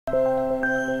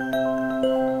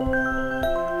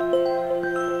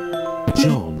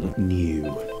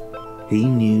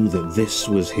this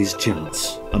was his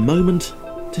chance. A moment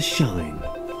to shine.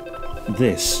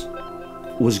 This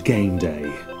was game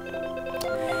day.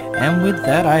 And with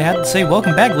that, I had to say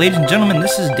welcome back, ladies and gentlemen.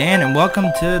 This is Dan, and welcome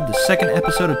to the second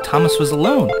episode of Thomas Was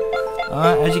Alone.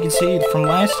 As you can see from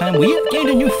last time, we have gained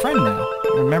a new friend now.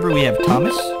 Remember, we have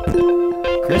Thomas,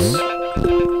 Chris,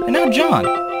 and now John.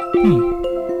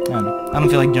 I don't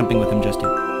feel like jumping with him just yet.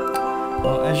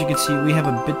 Well, as you can see, we have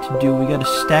a bit to do. We gotta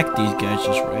stack these guys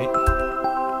just right.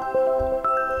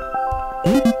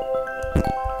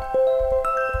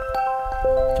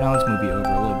 John, let's move you over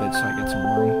a little bit so I get some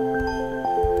room.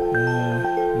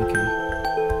 Okay.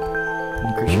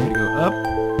 And Chris, you're gonna go up,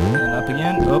 and up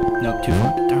again. Oh, no, too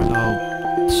far. Oh,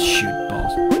 shoot,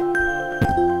 balls.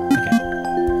 Okay.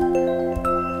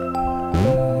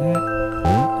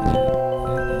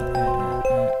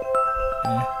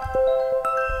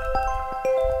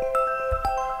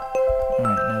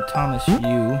 Alright, now Thomas, you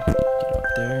get up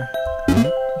there.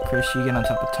 Chris, you get on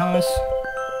top of Thomas.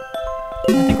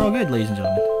 I think we're all good, ladies and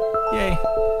gentlemen. Yay.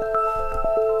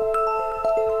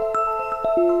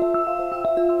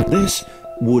 This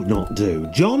would not do.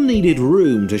 John needed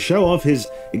room to show off his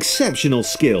exceptional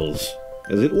skills.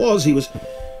 As it was, he was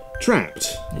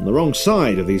trapped on the wrong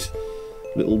side of these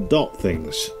little dot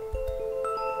things.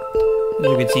 As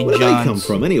you can see, Where did they come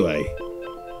from, anyway?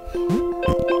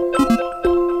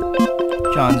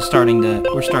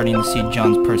 We're starting to see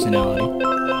John's personality.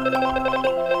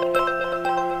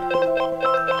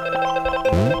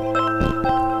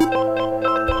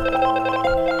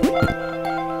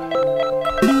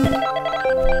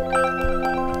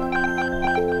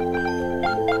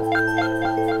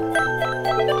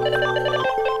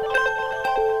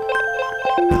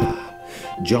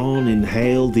 John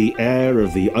inhaled the air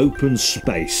of the open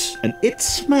space, and it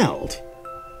smelled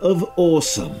of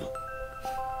awesome.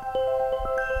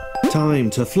 Time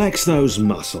to flex those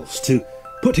muscles, to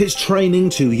put his training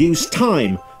to use,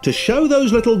 time to show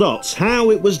those little dots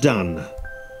how it was done.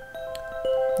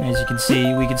 As you can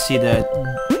see, we can see that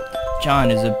John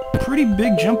is a pretty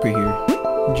big jumper here. He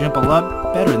can jump a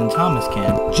lot better than Thomas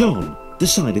can. John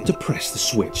decided to press the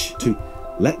switch to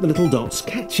let the little dots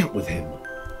catch up with him.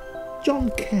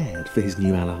 John cared for his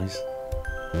new allies.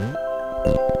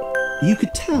 You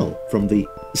could tell from the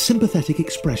sympathetic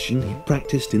expression he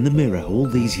practiced in the mirror all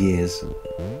these years.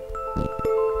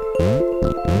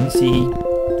 You see, he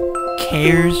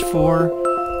cares for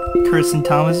Chris and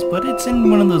Thomas, but it's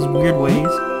in one of those weird ways.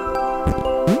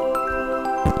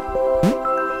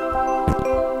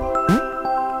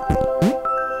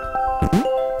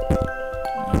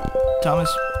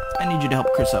 Thomas, I need you to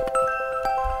help Chris up.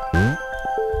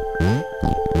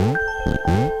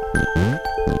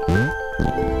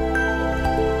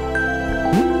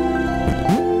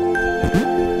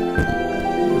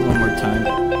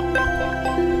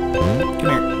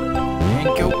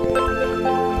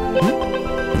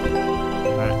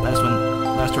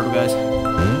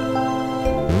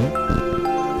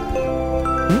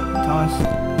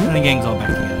 And the gang's all back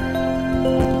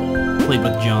together. Played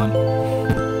with John.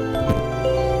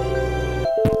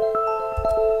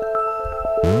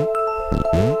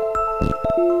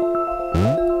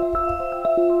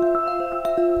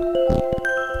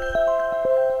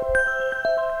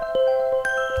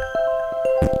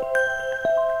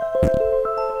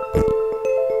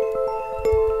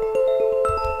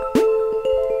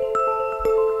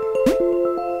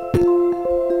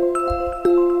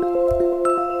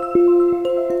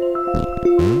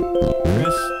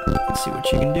 See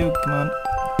what you can do, come on.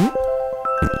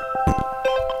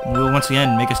 And we'll once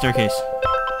again make a staircase.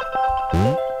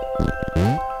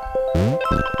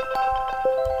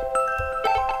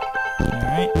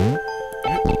 Alright.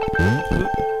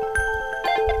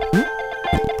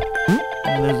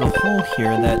 And there's a hole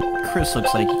here that Chris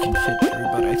looks like he can fit through,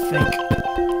 but I think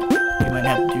we might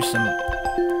have to do some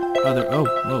other... Oh,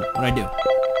 whoa, what'd I do?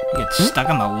 You get stuck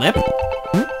on the lip?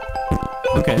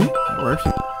 Okay, that works.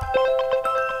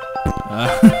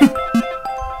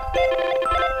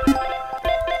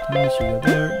 Thomas, you go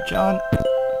there. John.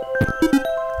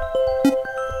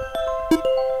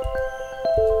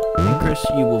 And Chris,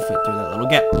 you will fit through that little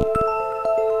gap.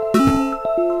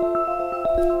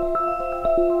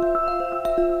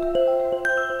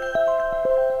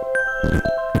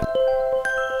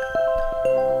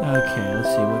 Okay, let's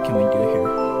see, what can we do here?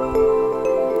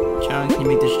 John, can you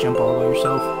make this jump all by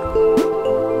yourself?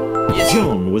 Yes.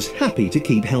 John was happy to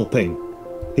keep helping.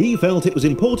 He felt it was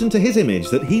important to his image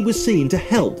that he was seen to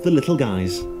help the little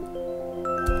guys. You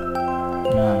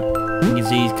can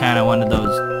see he's kind of one of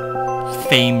those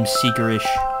fame seeker-ish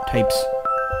types.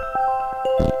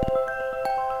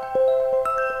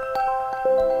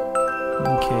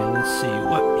 Okay, let's see,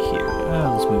 what here?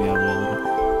 Let's move you out of the way a little.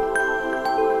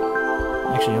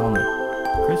 Actually, hold on.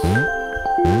 Chris, you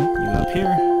up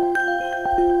here.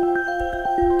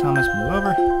 Thomas, move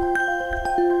over.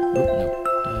 Oh, no.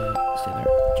 Stay there.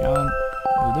 John,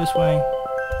 move this way.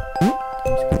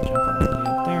 Thomas can jump all the way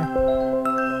up there.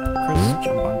 Chris,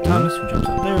 jump on Thomas, who jumps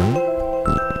up there.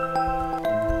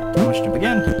 Thomas, jump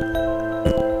again.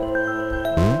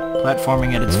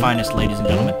 Platforming at its finest, ladies and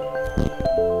gentlemen.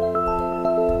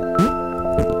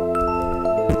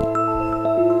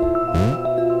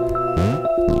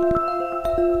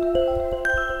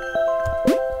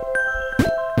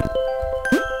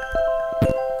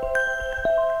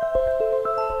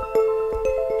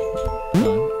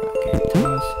 Okay,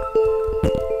 Thomas.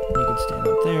 You can stand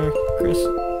up there. Chris,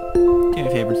 do me a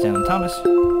favor and stand on Thomas.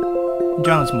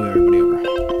 John, let's move everybody over.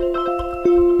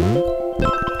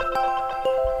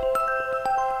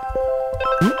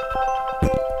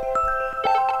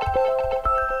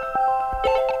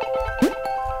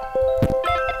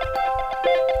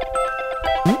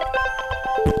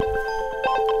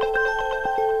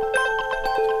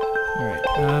 Alright,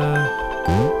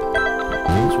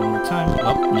 do this one more time.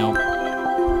 Oh, no.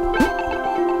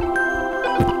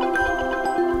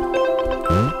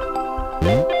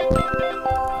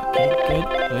 Okay,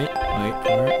 good. Wait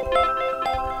for it.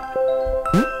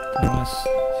 Thomas,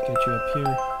 let's get you up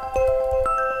here.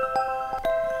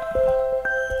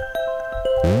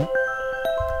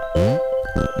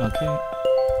 Okay.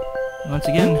 Once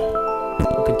again,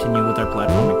 we'll continue with our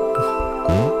platforming.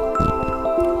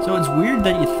 So it's weird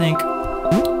that you think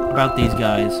about these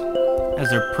guys as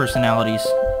their personalities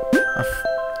are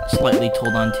slightly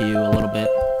told onto you a little bit.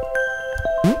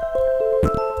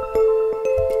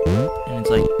 And it's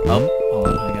like, oh, hold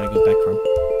on, I gotta go back from.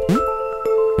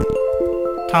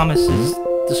 Thomas is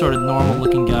the sort of normal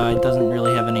looking guy, doesn't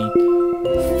really have any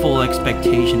full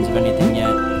expectations of anything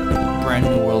yet. Brand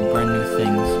new world, brand new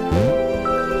things.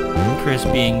 Chris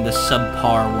being the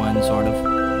subpar one, sort of.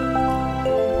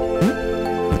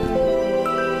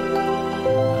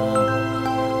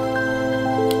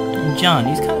 John,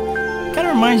 he's kind of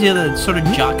reminds you of the sort of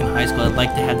jock in high school. I'd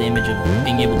like to have the image of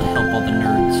being able to help all the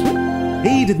nerds.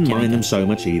 He didn't mind them so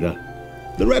much either.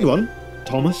 The red one,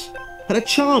 Thomas, had a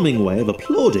charming way of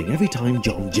applauding every time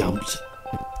John jumped.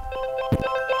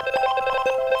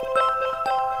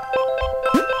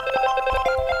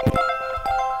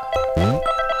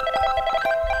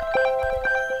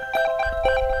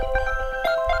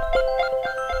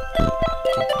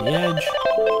 Get to the edge.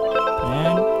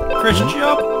 And Chris,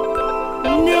 jump!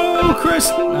 No, Chris!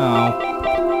 No.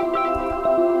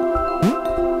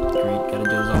 Great, gotta do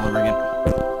this all over again.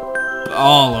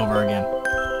 All over again.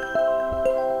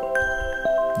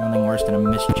 Nothing worse than a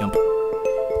missed jump. You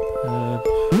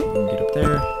can get up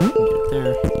there. You can get up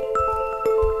there.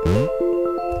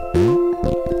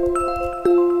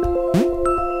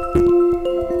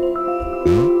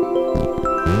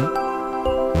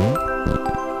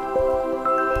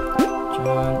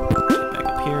 John, get back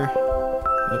up here.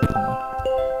 Oh, hold on.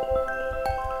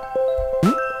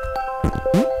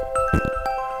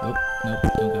 Oh, nope,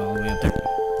 don't go all the way up there.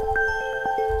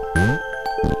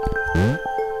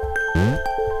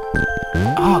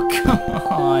 Oh, come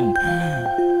on!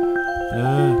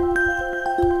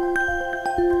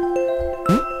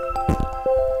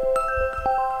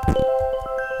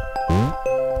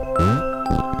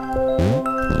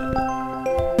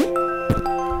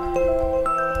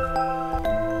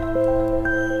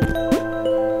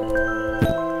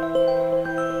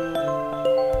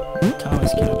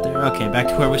 Thomas, get up there. Okay, back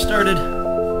to where we started.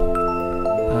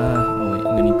 Oh wait,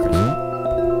 I'm gonna need Chris.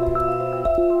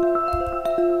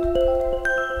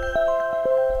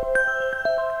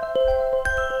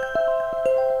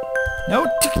 No,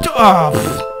 oh,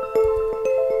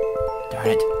 darn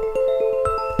it.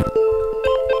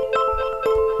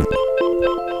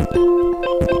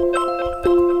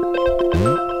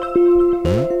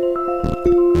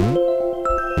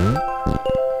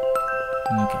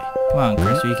 Okay, come on,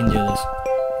 Chris, you can do this.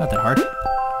 Not that hard.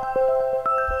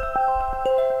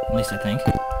 At least I think.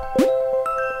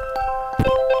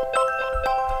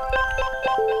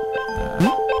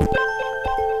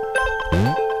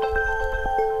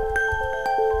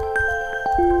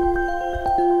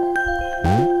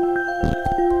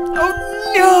 Oh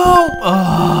no!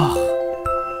 Oh!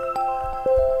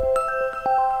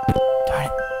 Darn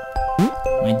it.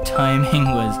 My timing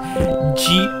was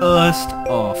just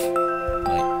off.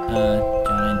 Wait,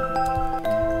 John, I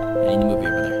need to move you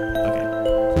over there. Okay.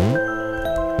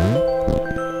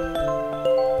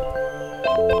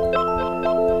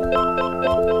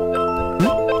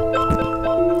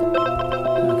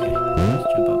 Okay, let's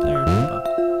jump up there, jump up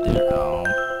there.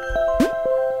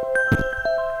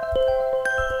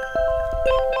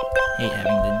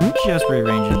 just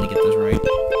rearranging them to get this right.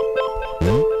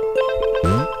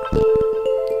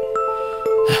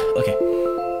 Okay.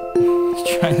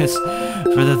 Let's try this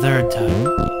for the third time.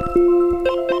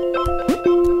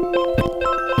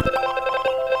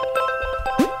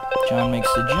 John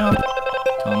makes the jump.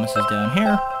 Thomas is down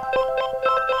here.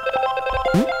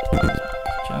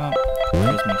 Jump.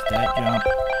 Chris makes that jump.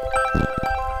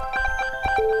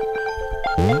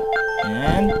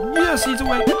 And yes, he's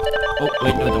away. Oh,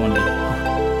 wait, no, I don't want to do it.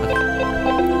 Okay.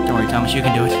 Don't worry, Thomas, you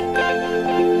can do it.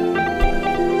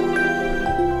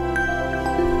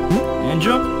 And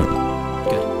jump.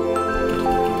 Good.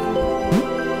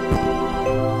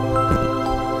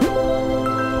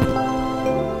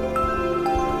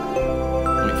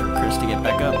 Wait for Chris to get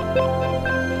back up.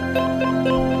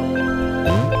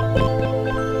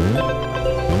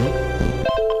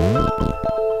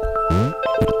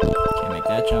 Can't make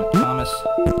that jump, Thomas.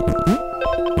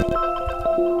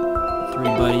 Three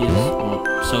buddies,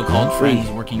 well, so-called friends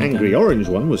working The angry together. orange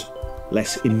one was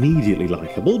less immediately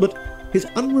likeable, but his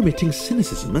unremitting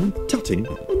cynicism and tutting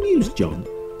amused John.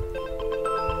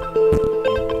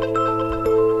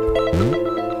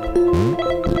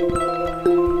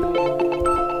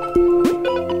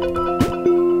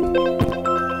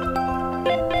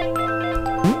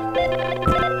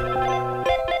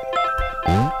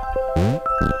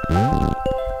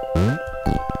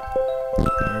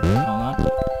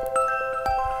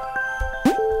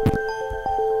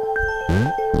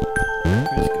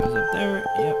 Chris goes up there.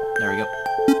 Yep, there we go.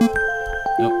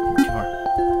 Nope, too far.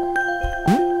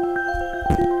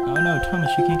 Oh no,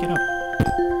 Thomas, you can't get up.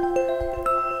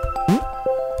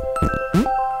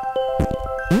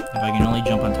 If I can only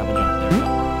jump on top of jump. There we go.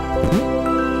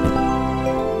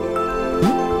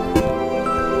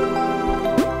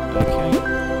 Okay.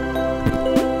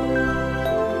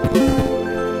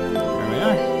 There we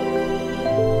are.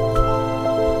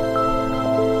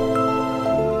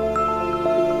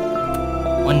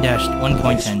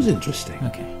 1.10. This was interesting.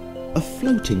 Okay. A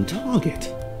floating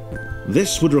target.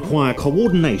 This would require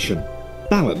coordination,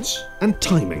 balance, and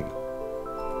timing.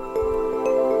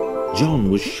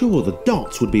 John was sure the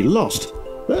dots would be lost,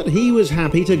 but he was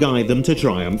happy to guide them to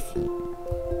triumph.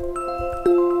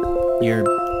 Your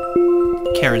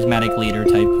charismatic leader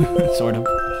type, sort of.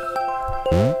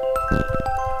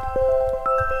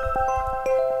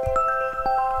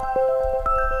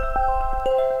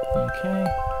 Okay.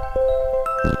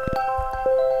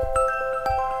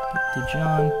 Get to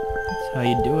John. That's how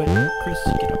you do it. Chris,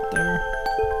 get up there.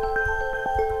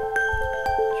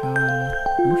 John.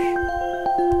 Whoosh.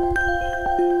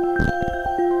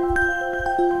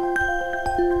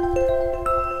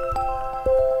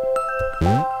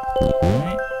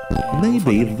 Alright.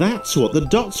 Maybe that's what the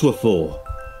dots were for.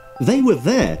 They were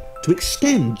there to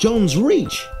extend John's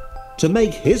reach, to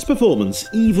make his performance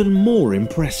even more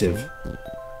impressive.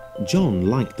 John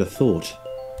liked the thought.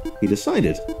 He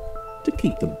decided to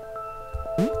keep them.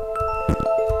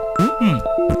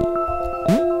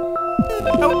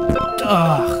 Oh,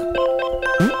 ugh.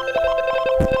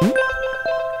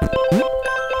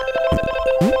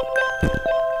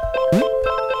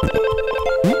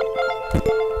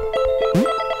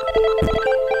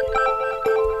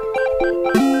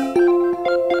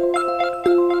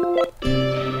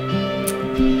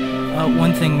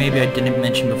 One thing maybe I didn't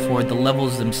mention before, the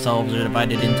levels themselves are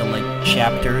divided into like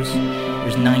chapters.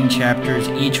 There's 9 chapters,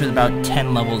 each with about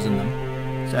 10 levels in them.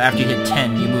 So after you hit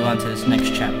 10, you move on to this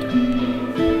next chapter.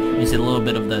 Is it a little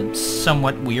bit of the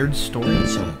somewhat weird story?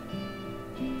 So,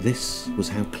 this was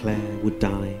how Claire would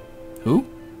die. Who?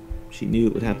 She knew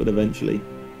it would happen eventually.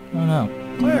 Oh no.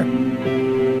 Claire.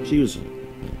 She was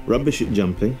rubbish at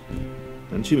jumping,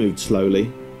 and she moved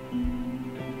slowly.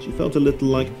 She felt a little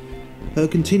like her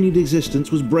continued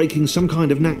existence was breaking some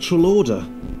kind of natural order.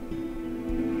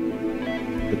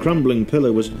 The crumbling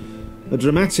pillar was a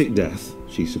dramatic death,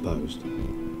 she supposed.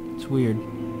 It's weird.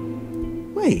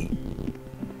 Wait,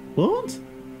 what?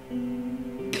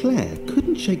 Claire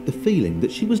couldn't shake the feeling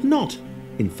that she was not,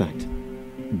 in fact,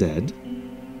 dead.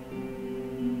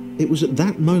 It was at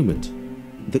that moment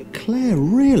that Claire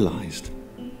realised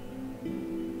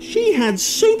she had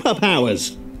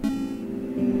superpowers!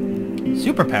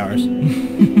 Superpowers.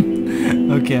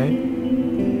 Okay.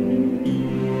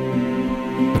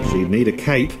 She'd need a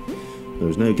cape. There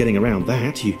was no getting around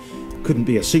that. You couldn't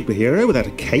be a superhero without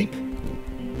a cape.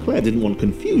 Claire didn't want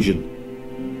confusion.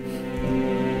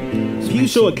 If you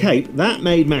saw a cape, that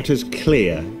made matters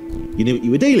clear. You knew what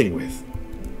you were dealing with.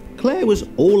 Claire was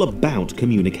all about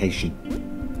communication.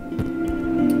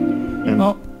 And,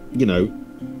 Well, you know,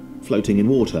 floating in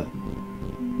water,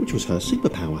 which was her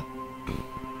superpower.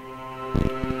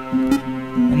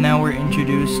 and And now we're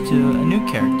introduced to a new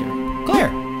character,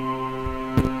 Claire.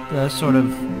 The sort of,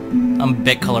 I'm a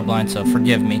bit colorblind, so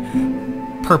forgive me,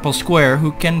 purple square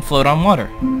who can float on water.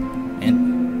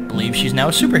 And I believe she's now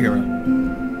a superhero.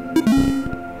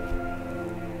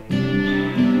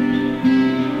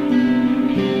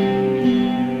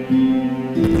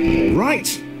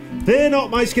 Right! Fear not,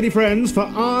 my skinny friends, for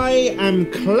I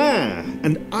am Claire,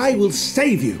 and I will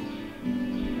save you.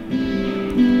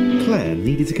 Claire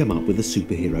needed to come up with a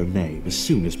superhero name as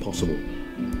soon as possible.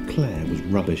 Claire was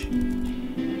rubbish. The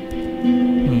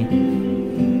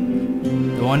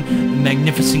one, the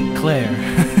magnificent Claire.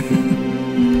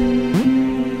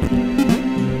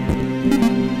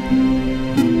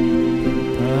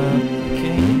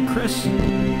 Okay, Chris. So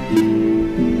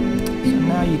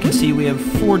now you can see we have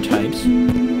 4 types.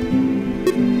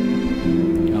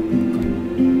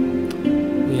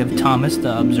 We have Thomas,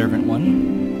 the observant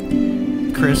one.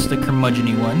 Chris, the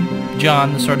curmudgeon-y one.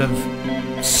 John, the sort of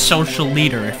social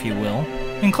leader, if you will.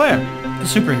 And Claire, the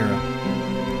superhero.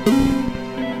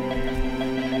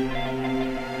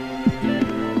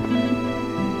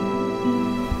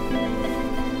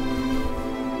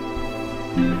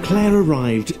 Claire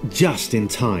arrived just in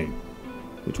time,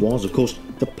 which was, of course,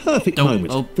 the perfect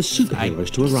moment for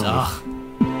superheroes to arrive.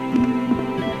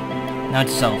 Note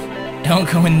to self, don't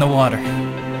go in the water.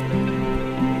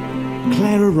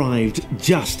 Claire arrived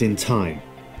just in time,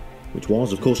 which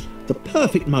was, of course, the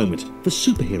perfect moment for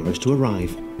superheroes to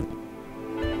arrive.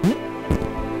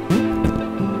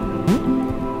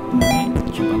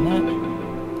 Alright, jump on that.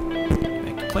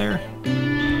 Back to Claire.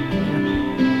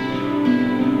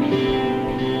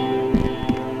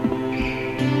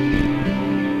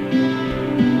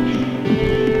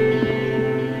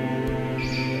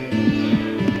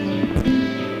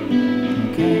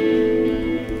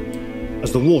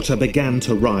 As the water began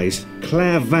to rise,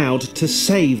 Claire vowed to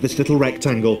save this little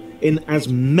rectangle in as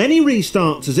many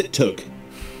restarts as it took.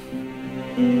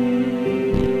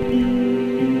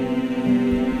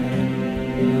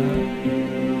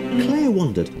 Claire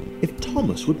wondered if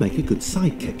Thomas would make a good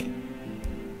sidekick.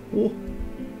 Or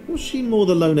was she more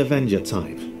the lone Avenger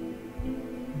type?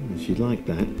 She'd like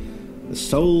that. The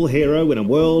sole hero in a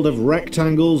world of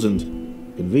rectangles and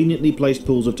conveniently placed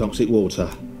pools of toxic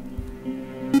water.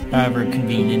 However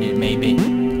convenient it may be.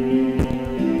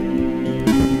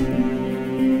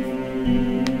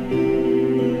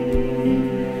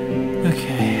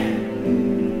 Okay.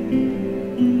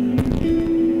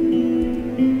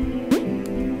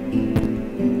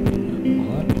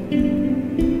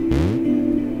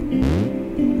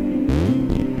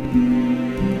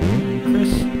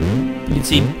 Chris, you can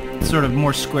see sort of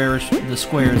more squares. The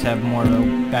squares have more of a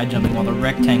bad jumping, while the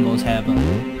rectangles have a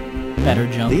better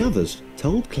jump. The others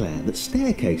told Claire that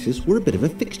staircases were a bit of a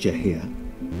fixture here.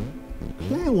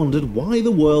 Claire wondered why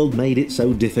the world made it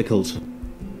so difficult.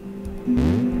 Going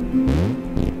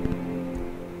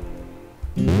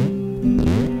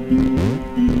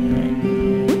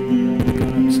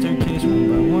up the staircase one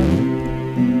by one.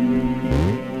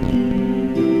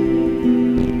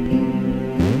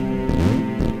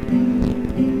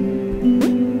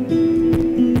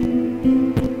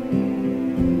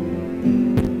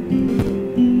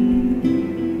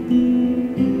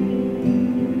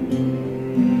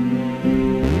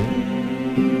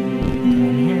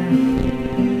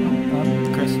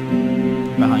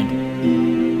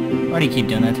 Why do you keep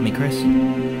doing that to me, Chris? Okay.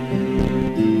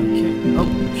 Oh,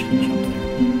 she jumped there.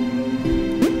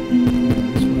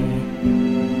 This way.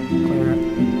 Clear up.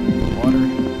 Water.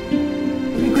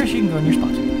 Hey, Chris, you can go in your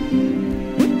spot.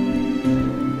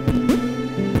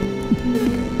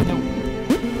 Nope.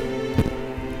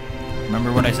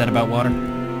 Remember what I said about water?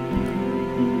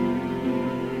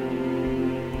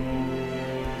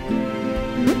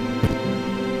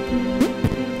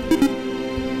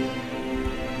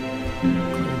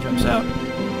 Out.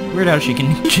 Weird how she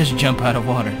can just jump out of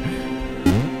water.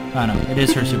 I don't know, it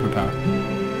is her superpower.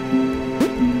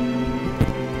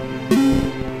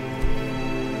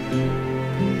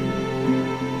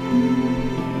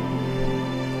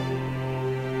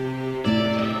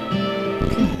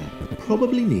 Claire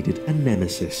probably needed a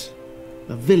nemesis,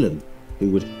 a villain who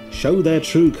would show their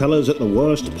true colours at the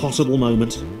worst possible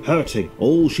moment, hurting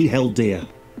all she held dear.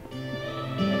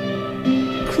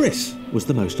 Chris was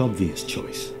the most obvious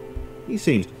choice. He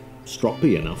seemed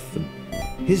stroppy enough, and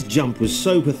his jump was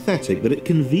so pathetic that it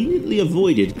conveniently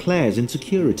avoided Claire's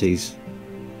insecurities.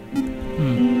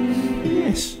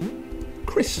 Yes,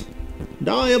 Chris.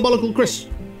 Diabolical Chris.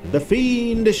 The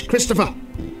fiendish Christopher.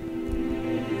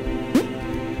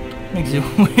 Makes it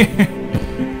weird.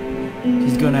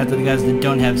 She's going after the guys that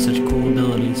don't have such cool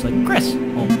abilities, like Chris.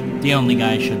 Well, the only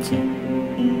guy, I should say.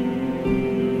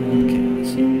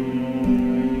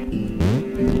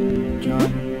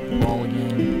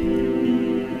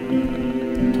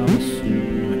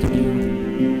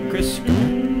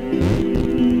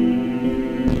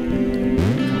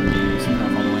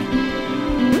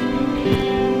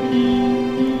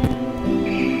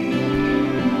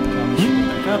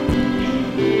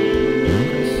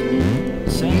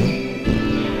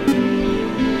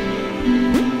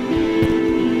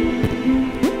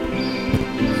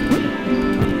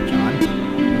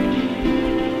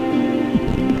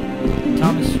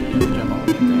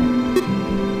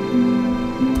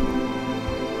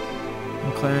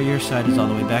 side is all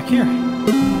the way back here.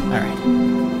 Alright.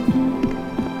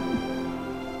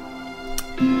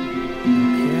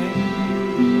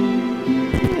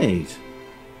 Okay. Wait.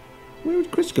 Where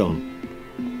had Chris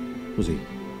gone? Was he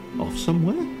off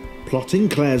somewhere? Plotting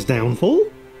Claire's downfall?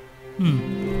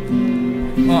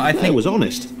 Well, I think... Claire was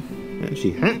honest. And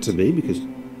she had to be, because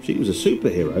she was a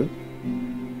superhero.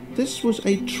 This was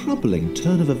a troubling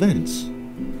turn of events.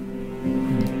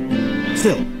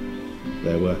 Still,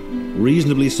 there were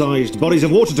reasonably sized bodies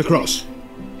of water to cross.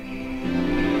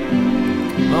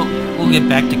 Well, we'll get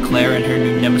back to Claire and her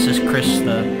new nemesis, Chris,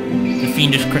 the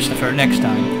fiendish Christopher, next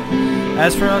time.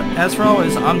 As for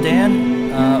always, I'm Dan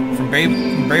from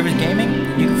Bravest Gaming.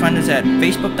 You can find us at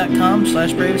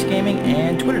facebook.com/bravestgaming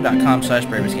and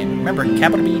twitter.com/bravestgaming. Remember,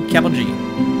 capital B, capital G.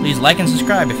 Please like and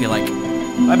subscribe if you like.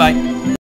 Bye-bye.